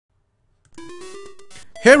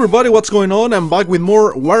Hey everybody, what's going on? I'm back with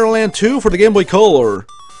more Wario 2 for the Game Boy Color.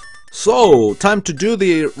 So, time to do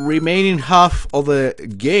the remaining half of the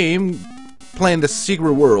game, playing the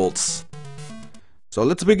secret worlds. So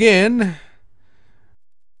let's begin.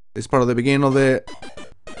 This is part of the beginning of the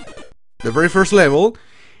very first level.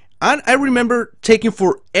 And I remember taking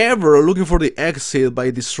forever looking for the exit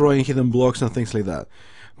by destroying hidden blocks and things like that.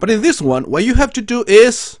 But in this one, what you have to do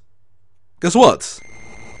is... guess what?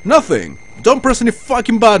 Nothing! Don't press any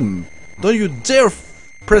fucking button! Don't you dare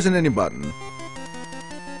pressing any button!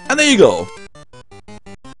 And there you go!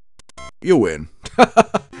 You win.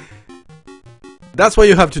 That's what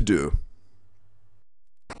you have to do.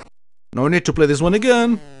 No need to play this one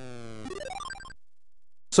again.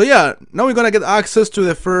 So yeah, now we're gonna get access to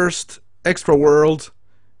the first extra world.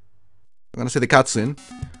 I'm gonna say the cutscene.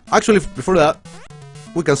 Actually, before that,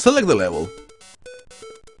 we can select the level.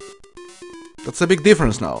 That's a big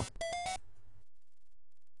difference now.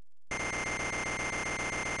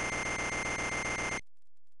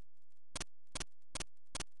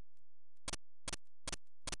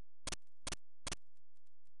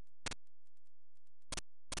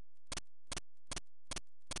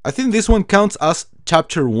 I think this one counts as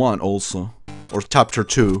chapter 1 also, or chapter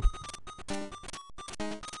 2.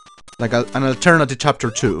 Like an alternative chapter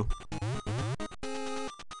 2.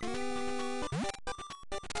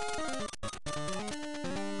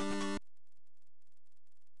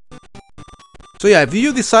 So yeah, if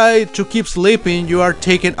you decide to keep sleeping, you are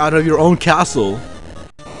taken out of your own castle.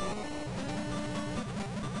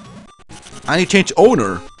 And you change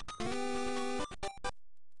owner.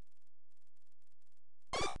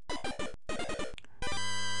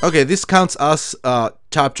 Okay, this counts as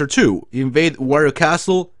chapter 2. Invade Wario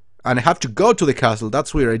Castle, and I have to go to the castle.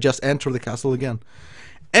 That's weird, I just entered the castle again.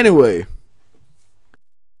 Anyway,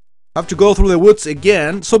 I have to go through the woods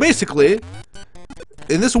again. So basically,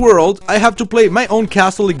 in this world, I have to play my own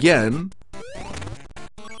castle again.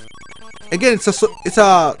 Again, it's a sort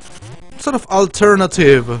of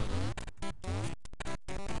alternative.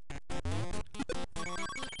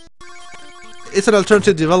 It's an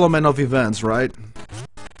alternative development of events, right?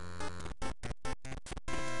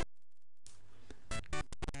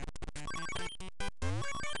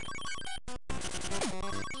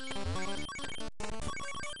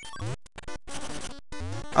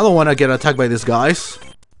 I don't want to get attacked by these guys.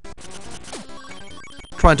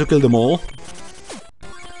 Trying to kill them all.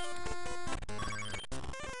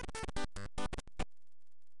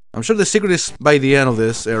 I'm sure the secret is by the end of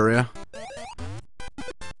this area.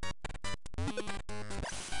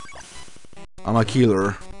 I'm a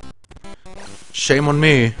killer. Shame on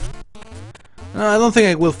me. I don't think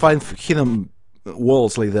I will find hidden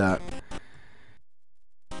walls like that.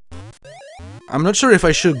 I'm not sure if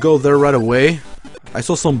I should go there right away. I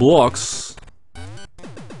saw some blocks.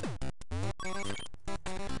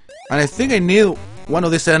 And I think I need one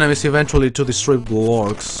of these enemies eventually to destroy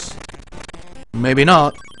blocks. Maybe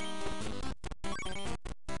not.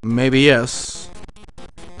 Maybe yes.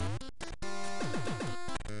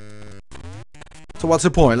 So what's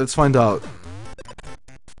the point? Let's find out.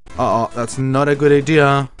 That's not a good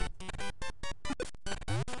idea.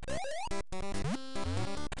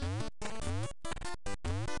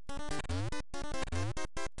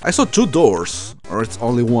 I saw 2 doors, or it's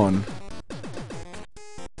only one.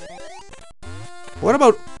 What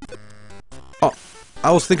about... oh,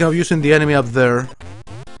 I was thinking of using the enemy up there.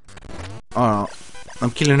 Oh, I'm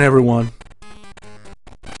killing everyone.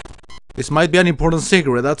 This might be an important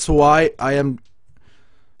secret, that's why I am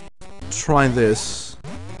trying this.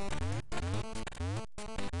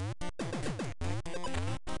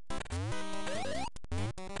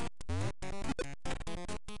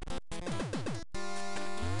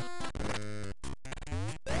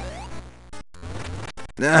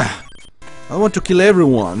 I don't want to kill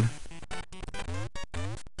everyone.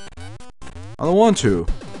 I don't want to.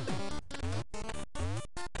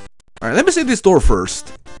 Alright, let me see this door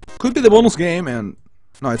first. Could be the bonus game and...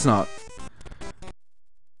 no, it's not.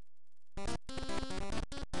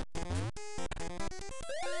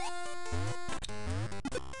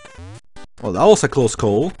 Well, that was a close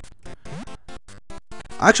call.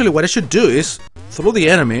 Actually, what I should do is throw the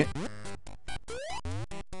enemy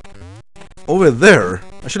over there.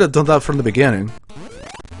 I should have done that from the beginning.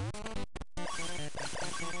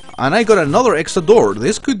 And I got another extra door.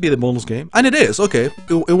 This could be the bonus game. And it is, okay.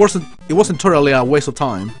 It wasn't totally a waste of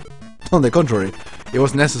time. On the contrary, it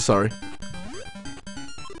was necessary.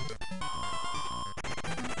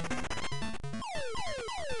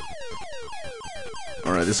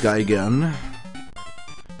 Alright, this guy again.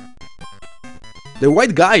 The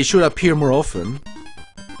white guy should appear more often.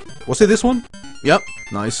 Was it this one? Yep,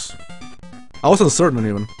 nice. I wasn't certain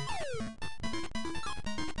even.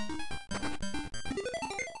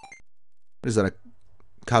 Is that a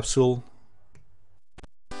capsule?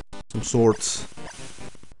 Some sorts.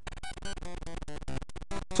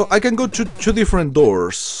 So I can go to two different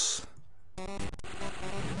doors.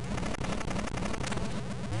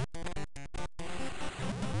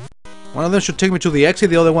 One of them should take me to the exit,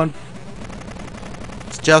 the other one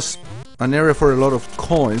is just an area for a lot of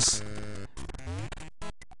coins.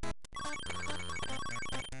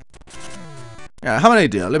 Yeah, I have an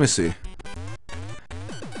idea, let me see.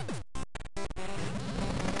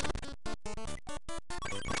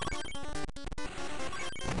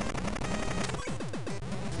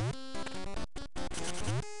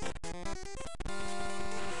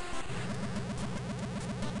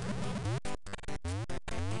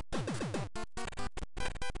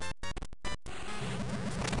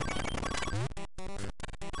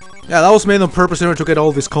 Yeah, that was made on purpose in order to get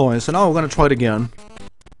all these coins, so now we're gonna try it again.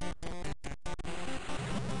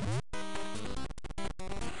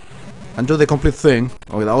 And do the complete thing.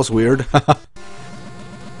 Okay, that was weird.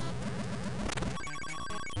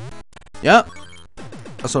 Yeah.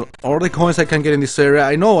 That's all the coins I can get in this area.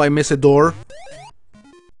 I know I missed a door.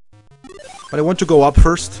 But I want to go up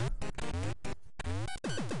first.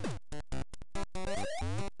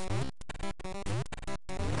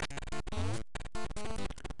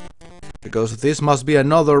 Because this must be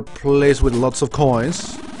another place with lots of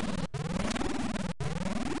coins.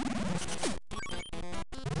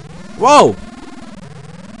 Whoa!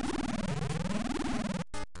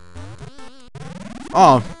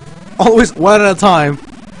 Oh, always one at a time.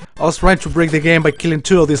 I was trying to break the game by killing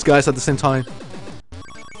two of these guys at the same time.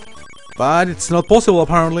 But it's not possible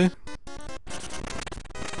apparently.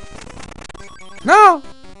 No!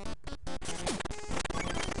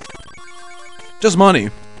 Just money.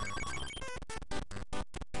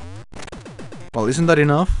 Well, isn't that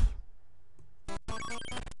enough?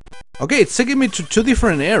 Okay, it's taking me to two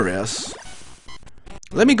different areas.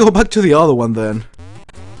 Let me go back to the other one then.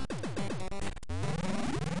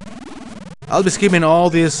 I'll be skipping all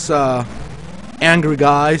these angry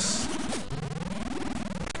guys.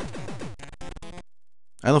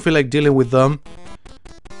 I don't feel like dealing with them.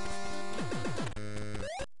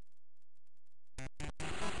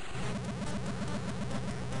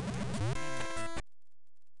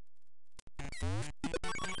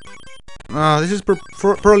 This is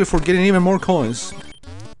probably for getting even more coins.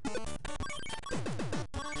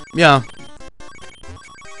 Yeah.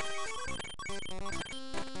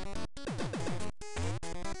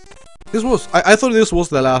 This was... I thought this was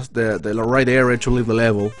the right area to leave the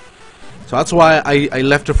level. So that's why I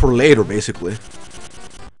left it for later, basically.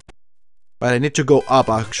 But I need to go up,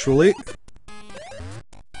 actually.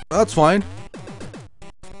 That's fine.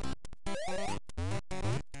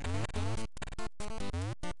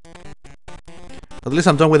 At least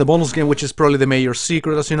I'm done with the bonus game, which is probably the major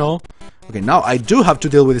secret, as you know. Okay, now I do have to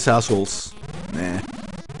deal with these assholes. Nah.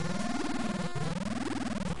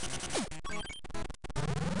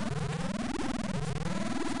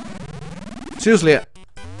 Seriously,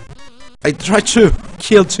 I tried to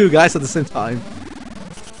kill two guys at the same time.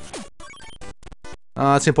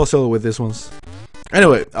 It's impossible with these ones.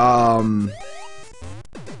 Anyway,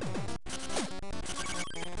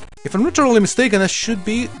 if I'm not totally mistaken, this should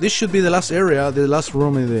be the last area, the last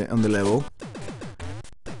room on the level.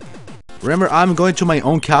 Remember, I'm going to my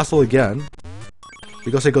own castle again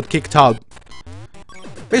because I got kicked out.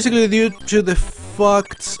 Basically, due to the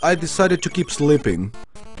fact I decided to keep sleeping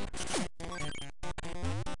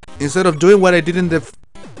instead of doing what I did in the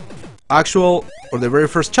actual or the very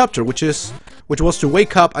first chapter, which was to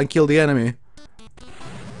wake up and kill the enemy.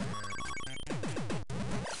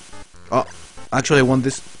 Oh, actually, I want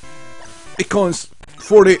this. It coins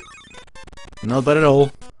 40. Not bad at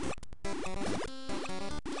all.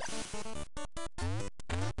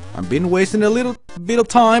 I've been wasting a little bit of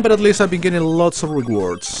time, but at least I've been getting lots of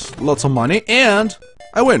rewards, lots of money, and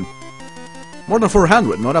I win. More than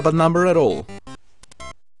 400, not a bad number at all.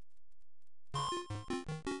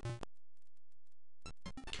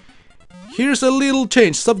 Here's a little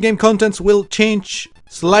change. Sub-game contents will change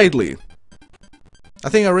slightly. I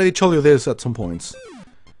think I already told you this at some points.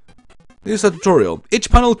 This is a tutorial.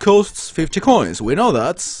 Each panel costs 50 coins. We know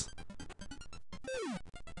that.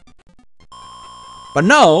 But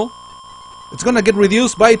now, it's gonna get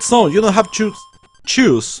reduced by its own. You don't have to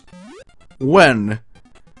choose when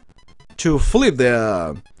to flip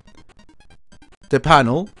the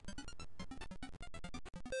panel.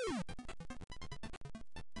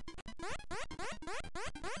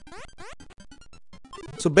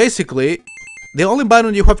 So basically, the only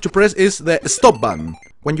button you have to press is the stop button.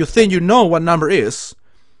 When you think you know what number is,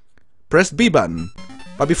 press B button.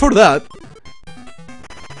 But before that,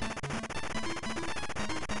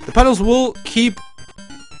 the panels will keep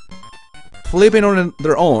flipping on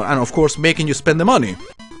their own, and of course making you spend the money.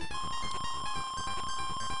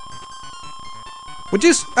 Which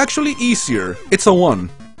is actually easier. It's a 1.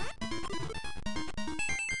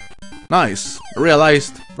 Nice.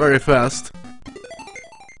 Realized very fast.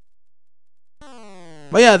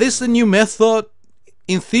 But yeah, this is a new method.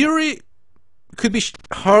 In theory, could be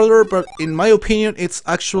harder, but in my opinion, it's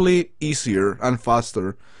actually easier and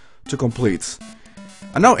faster to complete.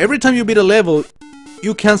 And now, every time you beat a level,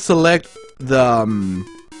 you can select the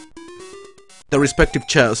respective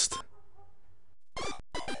chest.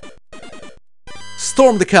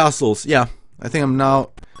 Storm the castles. Yeah, I think I'm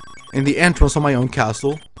now in the entrance of my own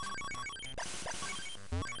castle.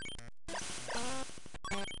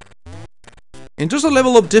 In terms of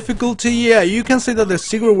level of difficulty, yeah, you can say that the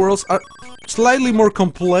secret worlds are slightly more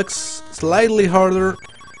complex, slightly harder,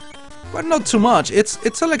 but not too much.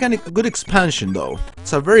 It's like a good expansion, though.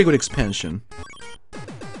 It's a very good expansion.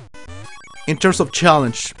 In terms of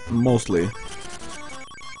challenge, mostly.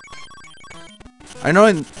 I know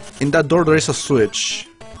in that door there is a switch.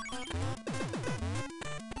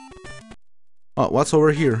 Oh, what's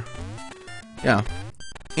over here? Yeah,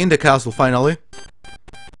 in the castle, finally.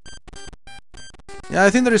 Yeah, I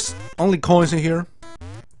think there is only coins in here.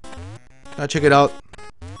 I'll check it out.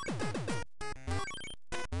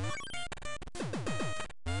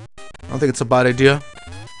 I don't think it's a bad idea.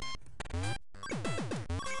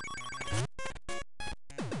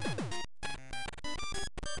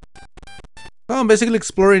 So I'm basically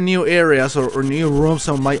exploring new areas or new rooms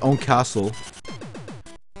on my own castle.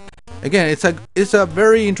 Again, it's a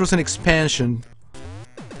very interesting expansion.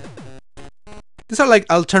 These are like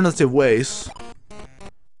alternative ways.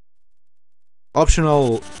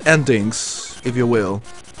 Optional endings, if you will.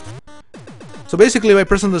 So basically, by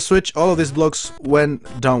pressing the switch, all of these blocks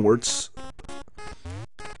went downwards.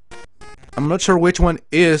 I'm not sure which one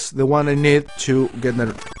is the one I need to get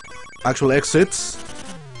the actual exits.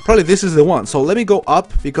 Probably this is the one. So let me go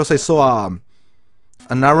up, because I saw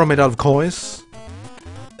an arrow made out of coins.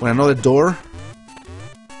 When another door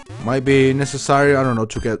might be necessary, I don't know,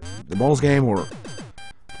 to get the bonus game or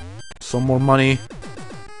some more money.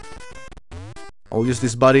 I'll use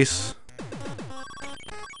these buddies.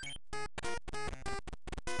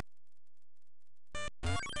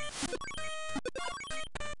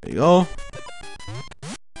 There you go.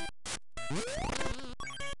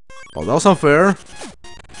 Oh, that was unfair.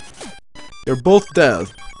 You're both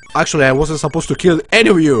dead. Actually, I wasn't supposed to kill any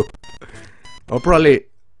of you. Or probably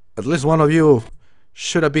at least one of you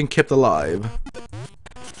should have been kept alive.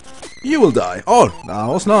 You will die. Oh, that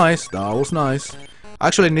was nice. That was nice. I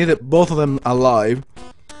actually needed both of them alive.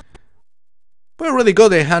 But I already got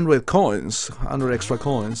 100 coins. 100 extra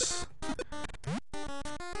coins.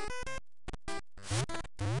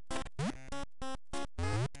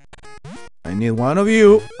 I need one of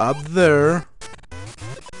you up there.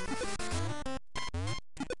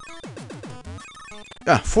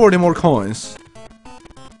 Yeah, 40 more coins.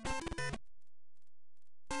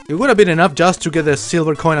 It would have been enough just to get the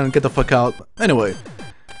silver coin and get the fuck out. Anyway.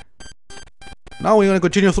 Now we're gonna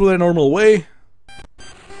continue through the normal way.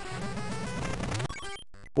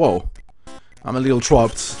 Whoa. I'm a little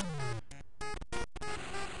trapped.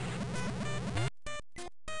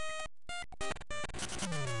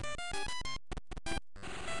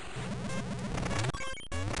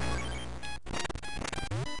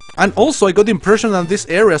 And also, I got the impression that these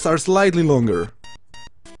areas are slightly longer.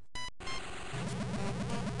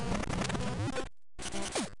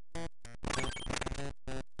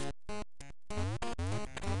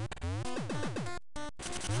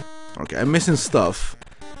 Okay, I'm missing stuff.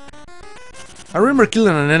 I remember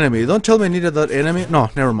killing an enemy. Don't tell me I needed that enemy.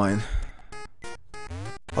 No, never mind.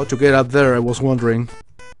 How to get up there, I was wondering.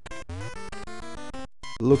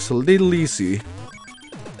 Looks a little easy.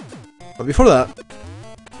 But before that,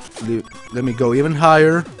 let me go even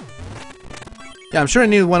higher. Yeah, I'm sure I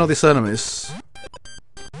need one of these enemies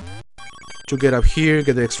to get up here,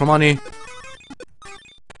 get the extra money.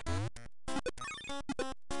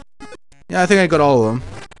 Yeah, I think I got all of them.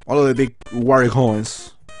 All of the big Wario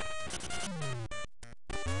coins.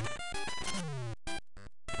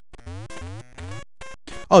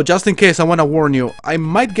 Oh, just in case, I want to warn you. I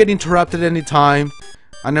might get interrupted any time,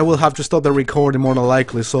 and I will have to stop the recording more than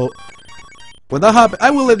likely, so when that happens,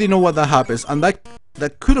 I will let you know what that happens, and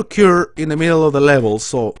that could occur in the middle of the level,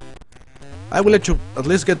 so I will let you at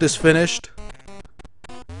least get this finished.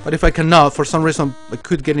 But if I cannot, for some reason I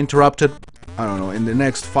could get interrupted, I don't know, in the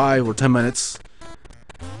next 5 or 10 minutes.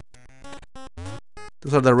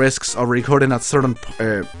 Those are the risks of recording at certain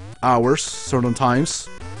hours, certain times.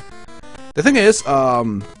 The thing is, I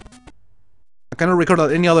cannot record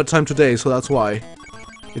at any other time today, so that's why.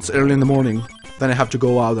 It's early in the morning, then I have to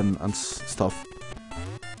go out and stuff.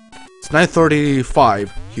 It's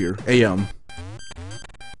 9:35 here, AM.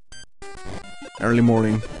 Early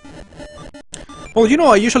morning. Well, you know,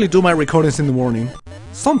 I usually do my recordings in the morning.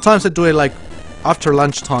 Sometimes I do it like after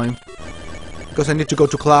lunchtime, because I need to go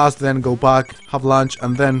to class, then go back, have lunch,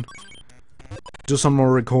 and then do some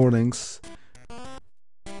more recordings.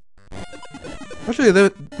 Actually, they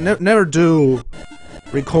never do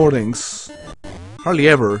recordings, hardly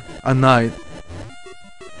ever, at night.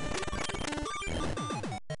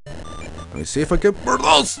 Let me see if I can burn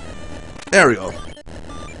those! There we go.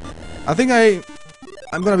 I think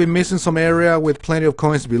I'm gonna be missing some area with plenty of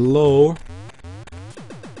coins below.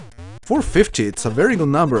 450, it's a very good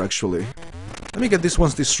number actually. Let me get these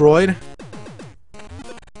ones destroyed.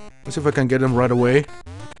 Let's see if I can get them right away.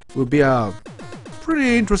 Will be a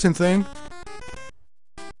pretty interesting thing.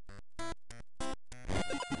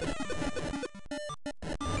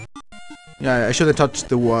 Yeah, I should have touched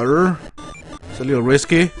the water. It's a little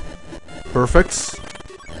risky. Perfect.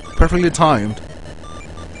 Perfectly timed.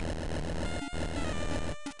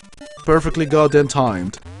 Perfectly goddamn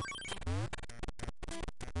timed.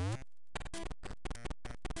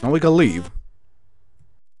 Now we can leave.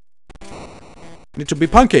 Need to be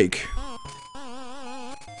pancake.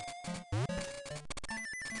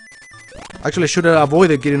 Actually, I should have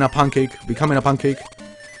avoided getting a pancake, becoming a pancake.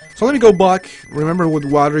 So let me go back. Remember, with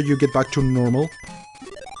water you get back to normal.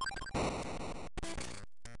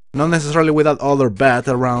 Not necessarily with that other bat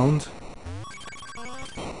around.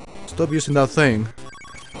 Stop using that thing.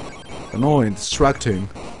 Annoying, distracting.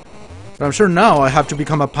 But I'm sure now I have to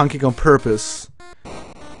become a pancake on purpose.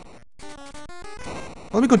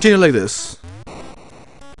 Let me continue like this.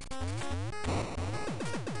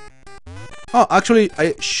 Oh, actually,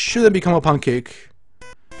 I shouldn't become a pancake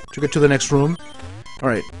to get to the next room.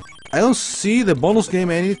 Alright. I don't see the bonus game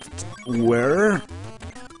anywhere.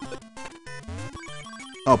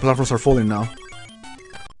 Oh, platforms are falling now.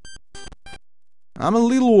 I'm a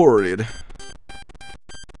little worried.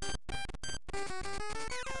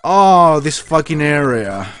 Oh, this fucking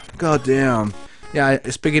area. God damn. Yeah,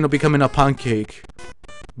 speaking of becoming a pancake,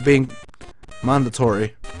 being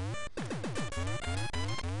mandatory.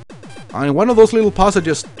 I mean, one of those little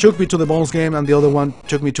passages took me to the bonus game and the other one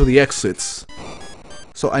took me to the exits.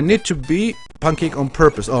 So I need to be pancake on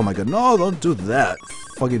purpose. Oh my god, no, don't do that.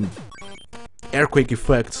 Fucking earthquake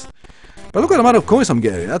effects. But look at the amount of coins I'm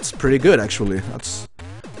getting. That's pretty good, actually. That's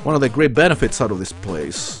one of the great benefits out of this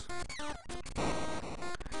place.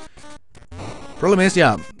 Problem is,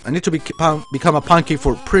 yeah, I need to become a pancake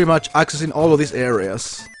for pretty much accessing all of these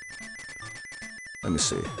areas. Let me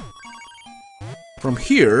see. From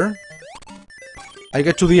here, I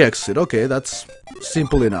get to the exit. Okay, that's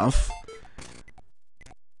simple enough.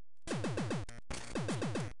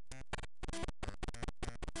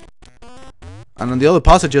 And on the other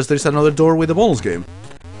passages, there's another door with a bonus game.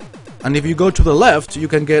 And if you go to the left, you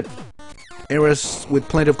can get areas with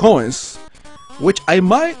plenty of coins, which I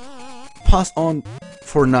might pass on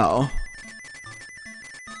for now.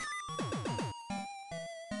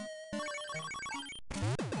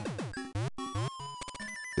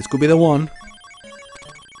 This could be the one.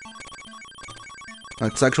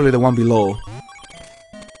 It's actually the one below.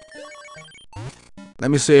 Let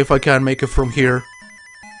me see if I can make it from here.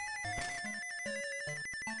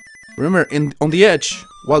 Remember, on the edge,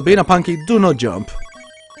 while being a pancake, do not jump.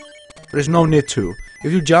 There is no need to.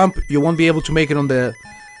 If you jump, you won't be able to make it on the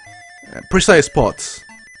precise spots.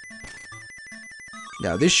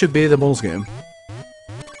 Yeah, this should be the bonus game.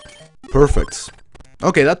 Perfect.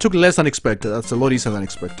 Okay, that took less than expected. That's a lot easier than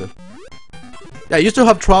expected. Yeah, I used to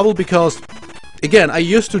have trouble because, again, I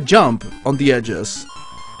used to jump on the edges.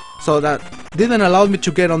 So that didn't allow me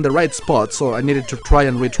to get on the right spot, so I needed to try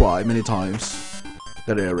and retry many times.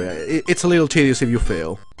 That area. It's a little tedious if you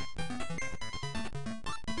fail.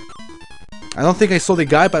 I don't think I saw the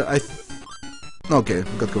guy, but okay,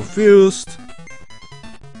 got confused.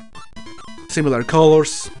 Similar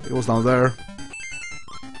colors. It was down there.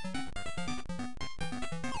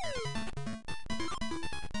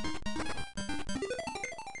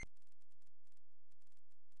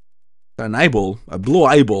 An eyeball. A blue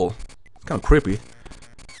eyeball. It's kind of creepy.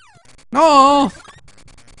 No!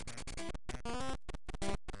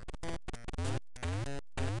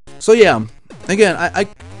 So yeah, again, I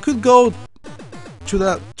could go to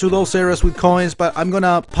those areas with coins, but I'm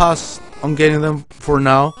gonna pass on getting them for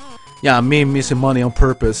now. Yeah, me missing money on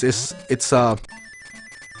purpose it's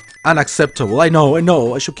unacceptable. I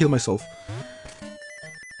know, I should kill myself.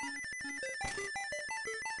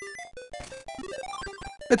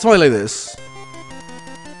 It's why like this.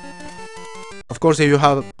 Of course, if you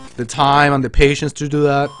have the time and the patience to do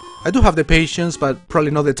that. I do have the patience, but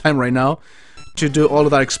probably not the time right now to do all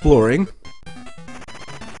of that exploring.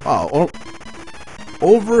 Wow,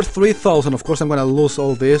 over 3,000. Of course, I'm gonna lose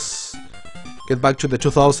all this. Get back to the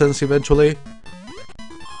 2,000s eventually.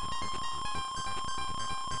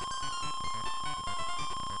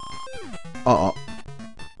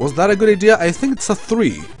 Was that a good idea? I think it's a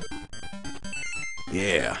 3.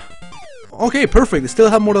 Yeah. Okay, perfect. Still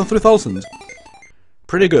have more than 3,000.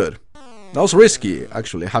 Pretty good. That was risky,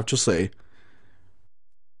 actually, I have to say.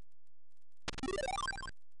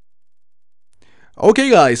 Okay,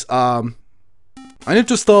 guys, I need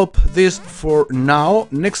to stop this for now.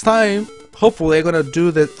 Next time, hopefully, I'm gonna do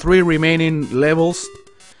the 3 remaining levels,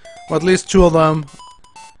 or at least 2 of them,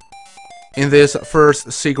 in this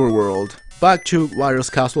first secret world. Back to Wario's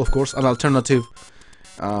castle, of course, an alternative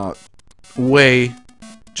way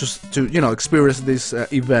just to, you know, experience these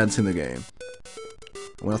events in the game.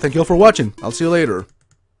 I want to thank you all for watching. I'll see you later.